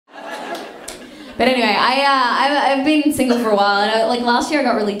But anyway, I've been single for a while, and like last year I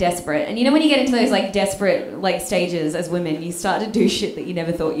got really desperate. And you know when you get into those like desperate like stages as women, you start to do shit that you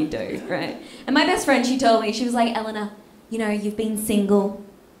never thought you'd do, right? And my best friend, she told me, she was like, Eleanor, you know, you've been single,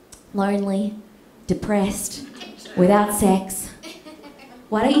 lonely, depressed, without sex.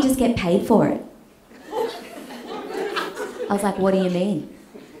 Why don't you just get paid for it? I was like, what do you mean?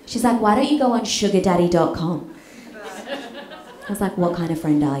 She's like, why don't you go on sugardaddy.com? I was like, what kind of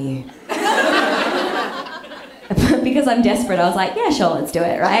friend are you? Because I'm desperate, I was like, yeah, sure, let's do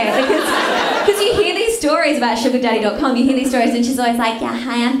it, right? Because you hear these stories about sugardaddy.com, you hear these stories, and she's always like, yeah,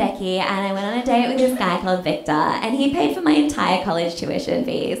 hi, I'm Becky, and I went on a date with this guy called Victor, and he paid for my entire college tuition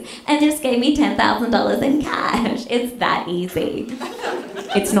fees, and just gave me $10,000 in cash. It's that easy.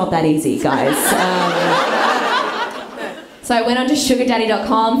 It's not that easy, guys. So I went on to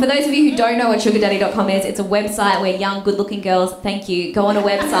sugardaddy.com. For those of you who don't know what sugardaddy.com is, it's a website where young, good-looking girls, thank you, go on a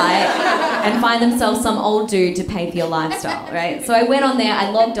website and find themselves some old dude to pay for your lifestyle, right? So I went on there, I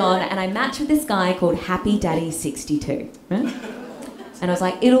logged on, and I matched with this guy called Happy Daddy 62, right? And I was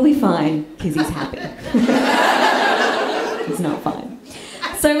like, it'll be fine, because he's happy. It's not fine.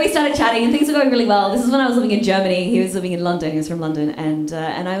 So we started chatting and things were going really well. This is when I was living in Germany. He was living in London. He was from London. And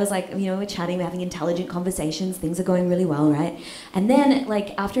I was like, you know, we're chatting, we're having intelligent conversations. Things are going really well, right? And then,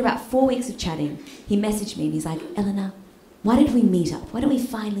 like, after about 4 weeks of chatting, he messaged me and he's like, Eleanor, why don't we meet up? Why don't we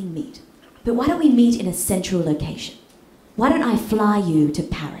finally meet? But why don't we meet in a central location? Why don't I fly you to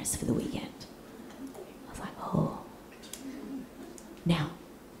Paris for the weekend? I was like, oh. Now,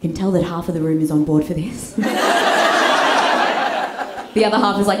 you can tell that half of the room is on board for this. The other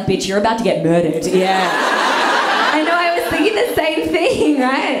half is like, bitch, you're about to get murdered. Yeah. I know, I was thinking the same thing,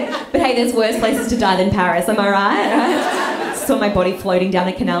 right? But hey, there's worse places to die than Paris, am I right? Saw my body floating down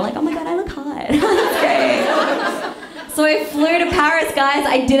a canal like, oh my God, I look hot. That's great. So I flew to Paris, guys.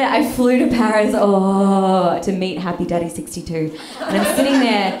 I did it. I flew to Paris, to meet Happy Daddy 62. And I'm sitting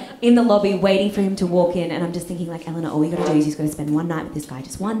there in the lobby waiting for him to walk in, and I'm just thinking like, Eleanor, all you gotta do is you've got to spend one night with this guy,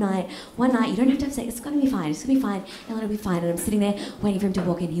 just one night, you don't have to have sex, it's gonna be fine, it's gonna be fine, Eleanor will be fine. And I'm sitting there waiting for him to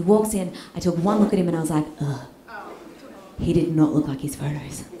walk in. He walks in, I took one look at him and I was like, ugh. He did not look like his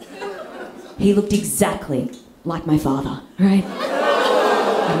photos. He looked exactly like my father, right?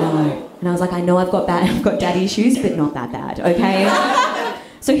 I know. And I was like, I know I've got daddy issues, but not that bad, okay?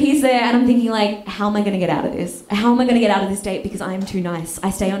 So he's there and I'm thinking like, how am I gonna get out of this? How am I gonna get out of this date because I'm too nice?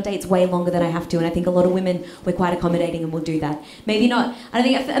 I stay on dates way longer than I have to, and I think a lot of women, we're quite accommodating and will do that. Maybe not. I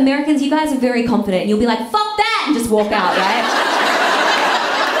think Americans, you guys are very confident and you'll be like, fuck that, and just walk out, right?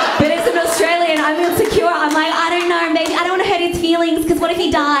 But as an Australian, I'm insecure. I'm like, I don't know, maybe I don't want to hurt his feelings because what if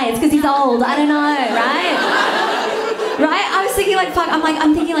he dies because he's old? I don't know, right? Right? I was thinking like, fuck,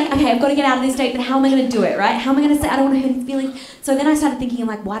 I'm thinking like, okay, I've got to get out of this date, but how am I going to do it, right? How am I going to say I don't want to hurt his feelings? So then I started thinking, I'm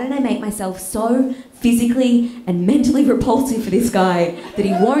like, why don't I make myself so physically and mentally repulsive for this guy that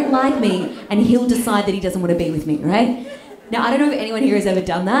he won't like me and he'll decide that he doesn't want to be with me, right? Now, I don't know if anyone here has ever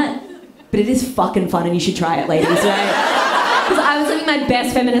done that, but it is fucking fun and you should try it, ladies, right? Because I was living my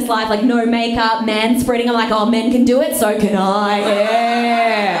best feminist life, like no makeup, man-spreading. I'm like, oh, men can do it, so can I,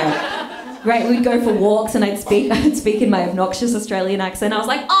 yeah. Great, we'd go for walks and I'd speak in my obnoxious Australian accent. I was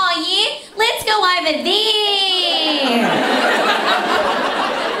like, oh yeah, let's go over there.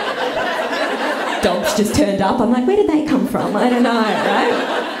 Dogs just turned up. I'm like, where did they come from? I don't know,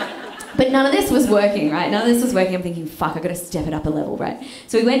 right? But none of this was working, right? None of this was working. I'm thinking, fuck, I've got to step it up a level, right?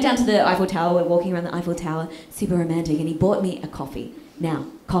 So we went down to the Eiffel Tower. We're walking around the Eiffel Tower, super romantic, and he bought me a coffee. Now,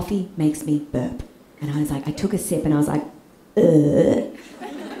 coffee makes me burp. And I was like, I took a sip and I was like, ugh.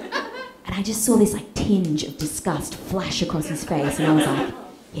 And I just saw this like tinge of disgust flash across his face, and I was like,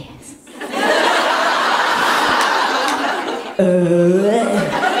 yes.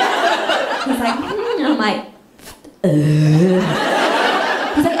 He's like, I'm like, He's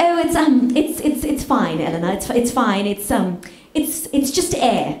like, oh, it's fine, Eleanor. It's fine. It's just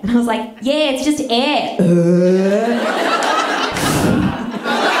air. And I was like, yeah, it's just air.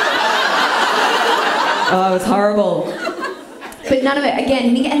 Oh, it was horrible. But none of it, again,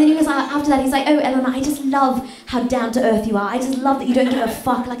 and then he was like, after that, he's like, oh, Eleanor, I just love how down to earth you are. I just love that you don't give a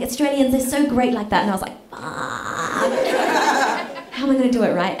fuck. Like, Australians, they're so great like that. And I was like, fuck. How am I going to do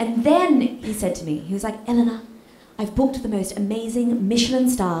it, right? And then he said to me, he was like, Eleanor, I've booked the most amazing Michelin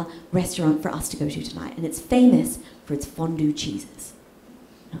star restaurant for us to go to tonight, and it's famous for its fondue cheeses.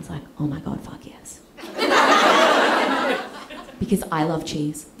 And I was like, oh my God, fuck yes. Because I love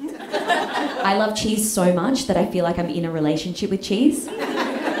cheese. I love cheese so much that I feel like I'm in a relationship with cheese.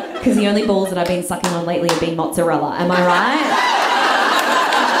 Because the only balls that I've been sucking on lately have been mozzarella, am I right?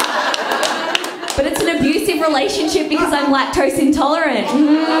 But it's an abusive relationship because I'm lactose intolerant.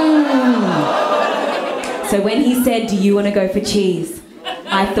 So when he said, do you want to go for cheese?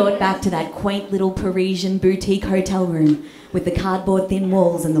 I thought back to that quaint little Parisian boutique hotel room with the cardboard thin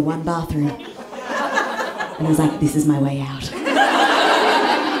walls and the one bathroom. And I was like, this is my way out.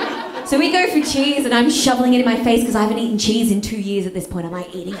 So we go for cheese and I'm shoveling it in my face because I haven't eaten cheese in 2 years at this point. I'm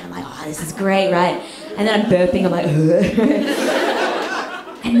like eating it, I'm like, oh, this is great, right? And then I'm burping, I'm like,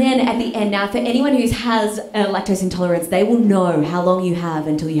 And then at the end, now for anyone who has a lactose intolerance, they will know how long you have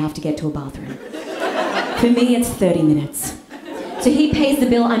until you have to get to a bathroom. For me, it's 30 minutes. So he pays the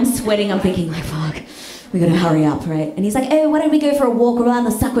bill, I'm sweating, I'm thinking like, fuck, we gotta hurry up, right? And he's like, oh, why don't we go for a walk around the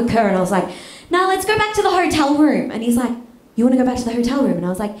Sacre-Cœur? And I was like, no, let's go back to the hotel room. And he's like, you wanna go back to the hotel room? And I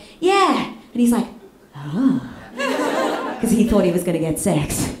was like, yeah. And he's like, oh. Because he thought he was gonna get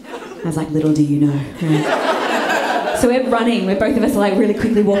sex. I was like, little do you know, right? So we're running, both of us are like really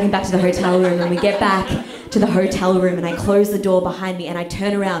quickly walking back to the hotel room, and we get back to the hotel room and I close the door behind me and I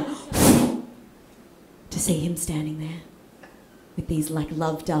turn around to see him standing there with these like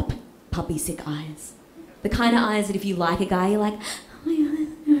loved up puppy sick eyes. The kind of eyes that if you like a guy, you're like, oh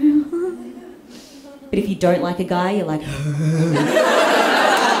my God. But if you don't like a guy, you're like,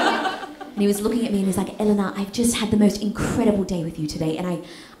 And he was looking at me and he's like, Elena, I've just had the most incredible day with you today and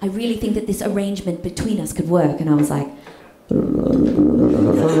I really think that this arrangement between us could work. And I was like,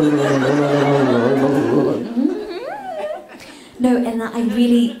 no, Elena, I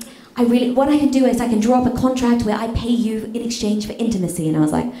really, what I can do is I can draw up a contract where I pay you in exchange for intimacy. And I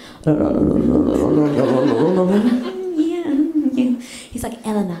was like, yeah. He's like,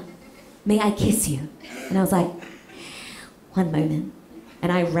 Elena, may I kiss you? And I was like, one moment.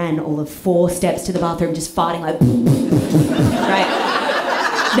 And I ran all of 4 steps to the bathroom, just farting like, right?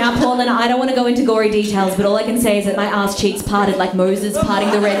 Now, Paulina, I don't want to go into gory details, but all I can say is that my ass cheeks parted like Moses parting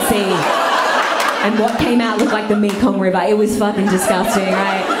the Red Sea. And what came out looked like the Mekong River. It was fucking disgusting,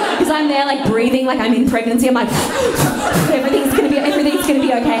 right? Because I'm there like breathing like I'm in pregnancy. I'm like, everything's gonna be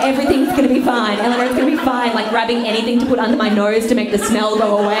okay, everything's gonna be fine. Eleanor's gonna be fine, like grabbing anything to put under my nose to make the smell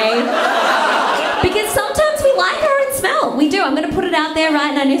go away. Because sometimes we like our own smell. We do. I'm going to put it out there, right?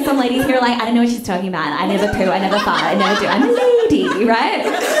 And I know some ladies here are like, I don't know what she's talking about. I never poo, I never fart, I never do. I'm a lady, right?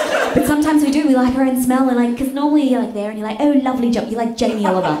 But sometimes we do. We like our own smell. And like, because normally you're like there and you're like, oh, lovely job. You're like Jamie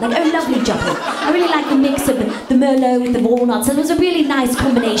Oliver. Like, oh, lovely job. I really like the mix of the Merlot with the walnuts. And it was a really nice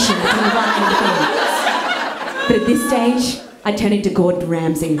combination between the wine and the thing. But at this stage, I turned into Gordon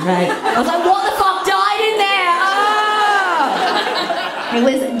Ramsay, right? I was like, what the fuck died in there? It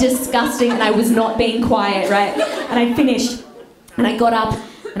was disgusting and I was not being quiet, right? And I finished and I got up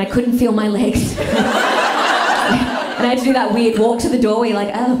and I couldn't feel my legs. And I had to do that weird walk to the door where you're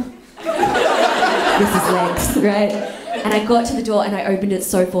like, oh, this is legs, right? And I got to the door and I opened it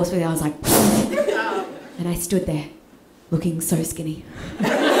so forcefully, I was like, and I stood there looking so skinny.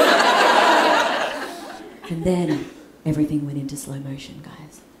 And then everything went into slow motion,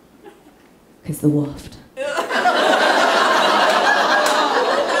 guys. Because the waft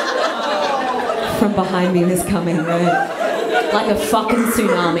from behind me was coming, right? Like a fucking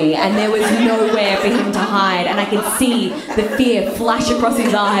tsunami, and there was nowhere for him to hide, and I could see the fear flash across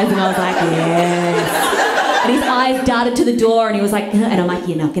his eyes, and I was like, yes. And his eyes darted to the door, and he was like, and I'm like,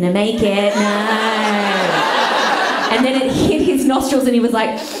 you're not gonna make it, no. And then it hit his nostrils, and he was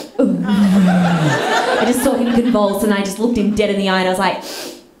like, ooh. I just saw him convulse, and I just looked him dead in the eye, and I was like,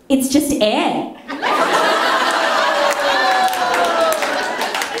 it's just air.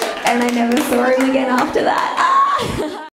 And I never saw him again after that.